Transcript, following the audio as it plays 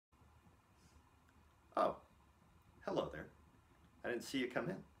didn't see you come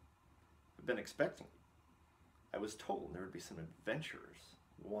in. I've been expecting you. I was told there would be some adventurers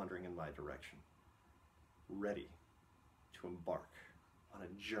wandering in my direction, ready to embark on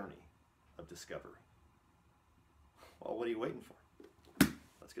a journey of discovery. Well, what are you waiting for?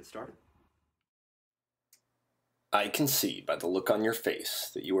 Let's get started. I can see by the look on your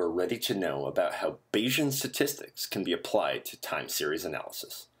face that you are ready to know about how Bayesian statistics can be applied to time series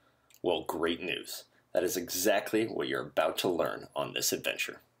analysis. Well, great news. That is exactly what you're about to learn on this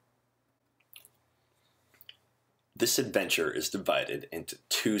adventure. This adventure is divided into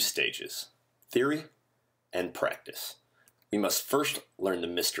two stages, theory and practice. We must first learn the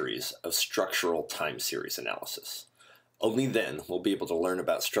mysteries of structural time series analysis. Only then will we be able to learn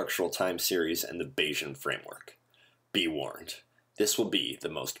about structural time series and the Bayesian framework. Be warned, this will be the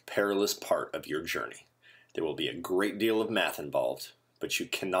most perilous part of your journey. There will be a great deal of math involved, but you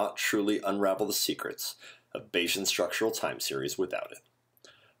cannot truly unravel the secrets of Bayesian structural time series without it.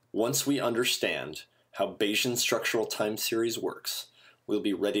 Once we understand how Bayesian structural time series works, we'll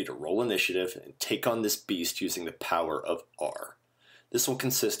be ready to roll initiative and take on this beast using the power of R. This will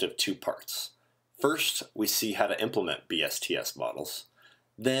consist of two parts. First, we see how to implement BSTS models.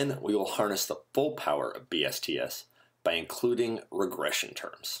 Then we will harness the full power of BSTS by including regression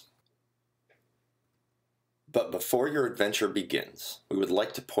terms. But before your adventure begins, we would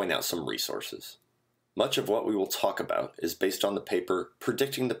like to point out some resources. Much of what we will talk about is based on the paper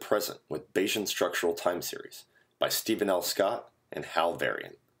Predicting the Present with Bayesian Structural Time Series by Stephen L. Scott and Hal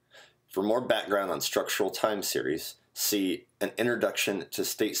Varian. For more background on structural time series, see An Introduction to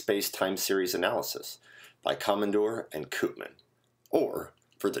State Space Time Series Analysis by Commodore and Koopman. Or,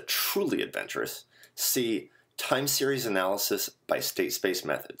 for the truly adventurous, see Time Series Analysis by State Space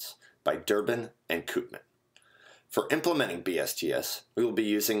Methods by Durbin and Koopman. For implementing BSTS, we will be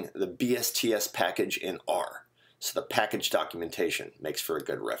using the BSTS package in R, so the package documentation makes for a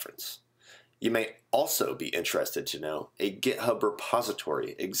good reference. You may also be interested to know a GitHub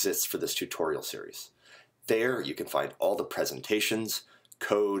repository exists for this tutorial series. There you can find all the presentations,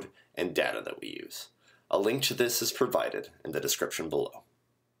 code, and data that we use. A link to this is provided in the description below.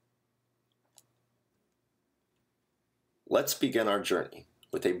 Let's begin our journey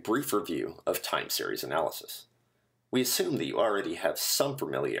with a brief review of time series analysis. We assume that you already have some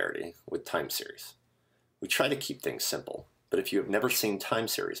familiarity with time series. We try to keep things simple, but if you have never seen time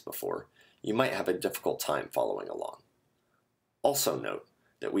series before, you might have a difficult time following along. Also note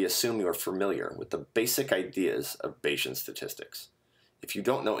that we assume you are familiar with the basic ideas of Bayesian statistics. If you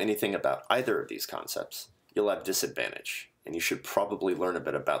don't know anything about either of these concepts, you'll have disadvantage, and you should probably learn a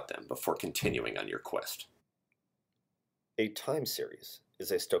bit about them before continuing on your quest. A time series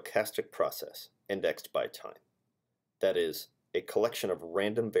is a stochastic process indexed by time. That is, a collection of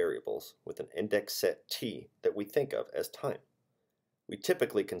random variables with an index set t that we think of as time. We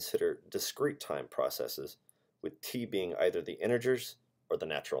typically consider discrete time processes, with t being either the integers or the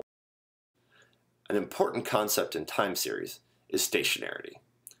natural. An important concept in time series is stationarity.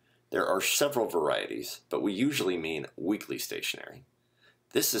 There are several varieties, but we usually mean weakly stationary.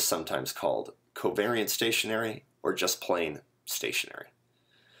 This is sometimes called covariant stationary or just plain stationary.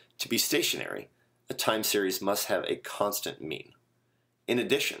 To be stationary, a time series must have a constant mean. In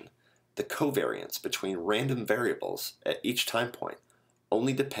addition, the covariance between random variables at each time point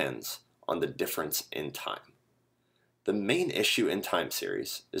only depends on the difference in time. The main issue in time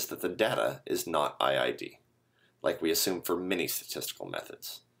series is that the data is not IID, like we assume for many statistical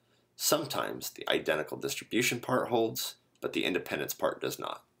methods. Sometimes the identical distribution part holds, but the independence part does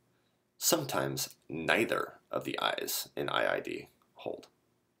not. Sometimes neither of the i's in IID hold.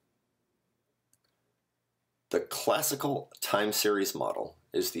 The classical time series model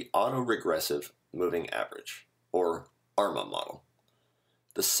is the autoregressive moving average, or ARMA model.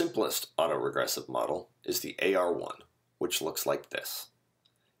 The simplest autoregressive model is the AR1, which looks like this.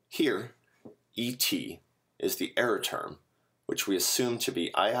 Here, ET is the error term, which we assume to be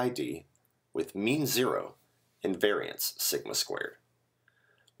IID with mean 0 and variance sigma squared.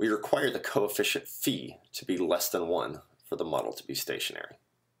 We require the coefficient phi to be less than 1 for the model to be stationary.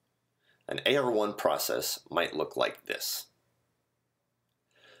 An AR1 process might look like this.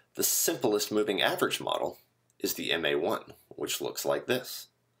 The simplest moving average model is the MA1, which looks like this.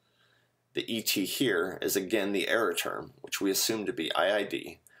 The ET here is again the error term, which we assume to be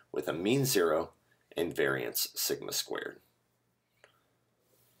IID, with a mean 0 and variance sigma squared.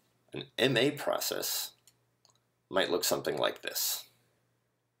 An MA process might look something like this.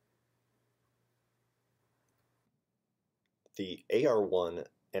 The AR1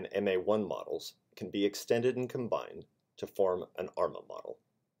 and MA1 models can be extended and combined to form an ARMA model.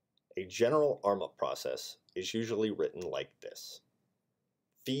 A general ARMA process is usually written like this.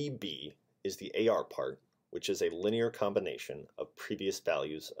 Phi b is the AR part, which is a linear combination of previous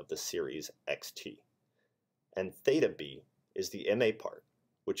values of the series xt. And theta b is the MA part,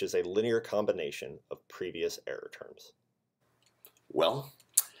 which is a linear combination of previous error terms. Well,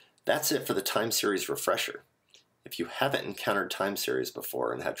 that's it for the time series refresher. If you haven't encountered time series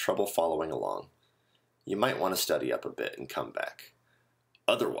before and had trouble following along, you might want to study up a bit and come back.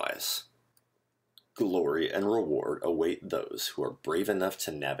 Otherwise, glory and reward await those who are brave enough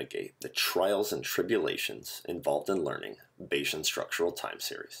to navigate the trials and tribulations involved in learning Bayesian structural time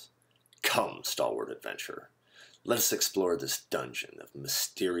series. Come, stalwart adventurer, let us explore this dungeon of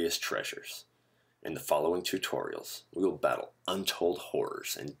mysterious treasures. In the following tutorials, we will battle untold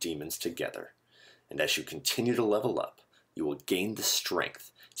horrors and demons together, and as you continue to level up, you will gain the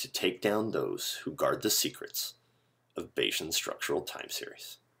strength to take down those who guard the secrets of Bayesian structural time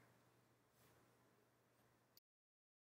series.